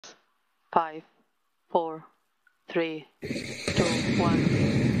5, 4, 3, 2, 1.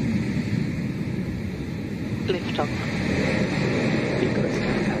 Liftoff.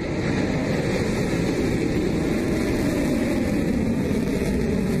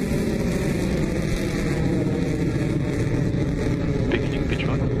 Beginning pitch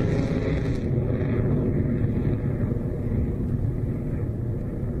run.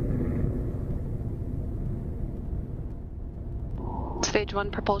 Stage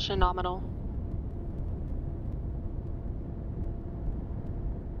 1 propulsion nominal.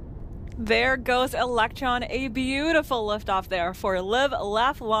 There goes Electron, a beautiful liftoff there for Live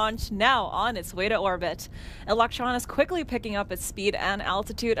Laugh launch, now on its way to orbit. Electron is quickly picking up its speed and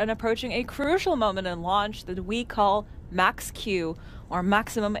altitude and approaching a crucial moment in launch that we call max Q, or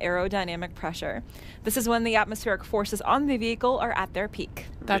maximum aerodynamic pressure. This is when the atmospheric forces on the vehicle are at their peak.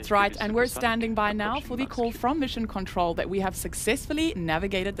 That's right, and we're standing by now for the call from Mission Control that we have successfully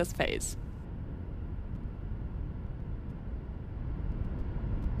navigated this phase.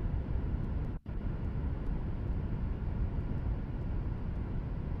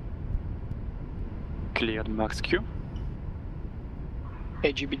 Cleared max Q.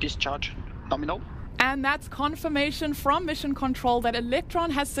 AGB discharge nominal. And that's confirmation from Mission Control that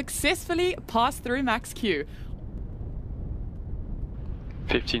Electron has successfully passed through max Q.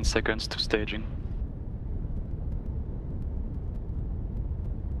 15 seconds to staging.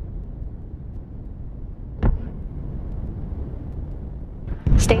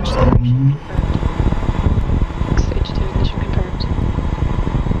 Stage 2 ignition confirmed. Stage 2 ignition confirmed.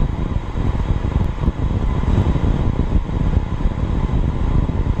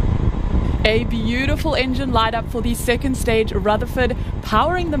 A beautiful engine light up for the second stage Rutherford,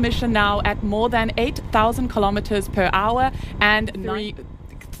 powering the mission now at more than 8,000 kilometers per hour and 3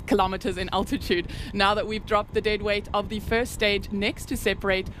 kilometers in altitude. Now that we've dropped the dead weight of the first stage, next to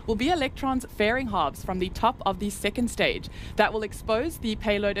separate will be Electron's fairing halves from the top of the second stage. That will expose the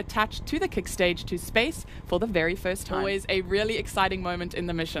payload attached to the kick stage to space for the very first time. Always a really exciting moment in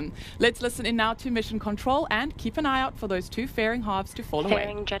the mission. Let's listen in now to Mission Control and keep an eye out for those two fairing halves to fall away.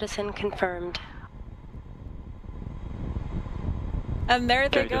 Fairing jettison confirmed. And there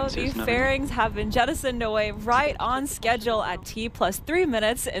they go, the fairings have been jettisoned away right on schedule at T+3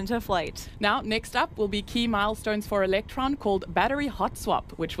 minutes into flight. Now, next up will be key milestones for Electron called battery hot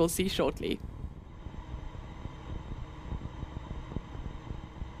swap, which we'll see shortly.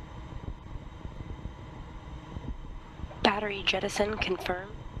 Battery jettison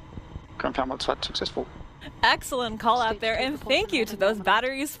confirmed. Confirm hot swap successful. Excellent call out there, and thank you to those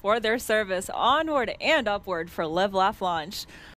batteries for their service onward and upward for Live Laugh launch.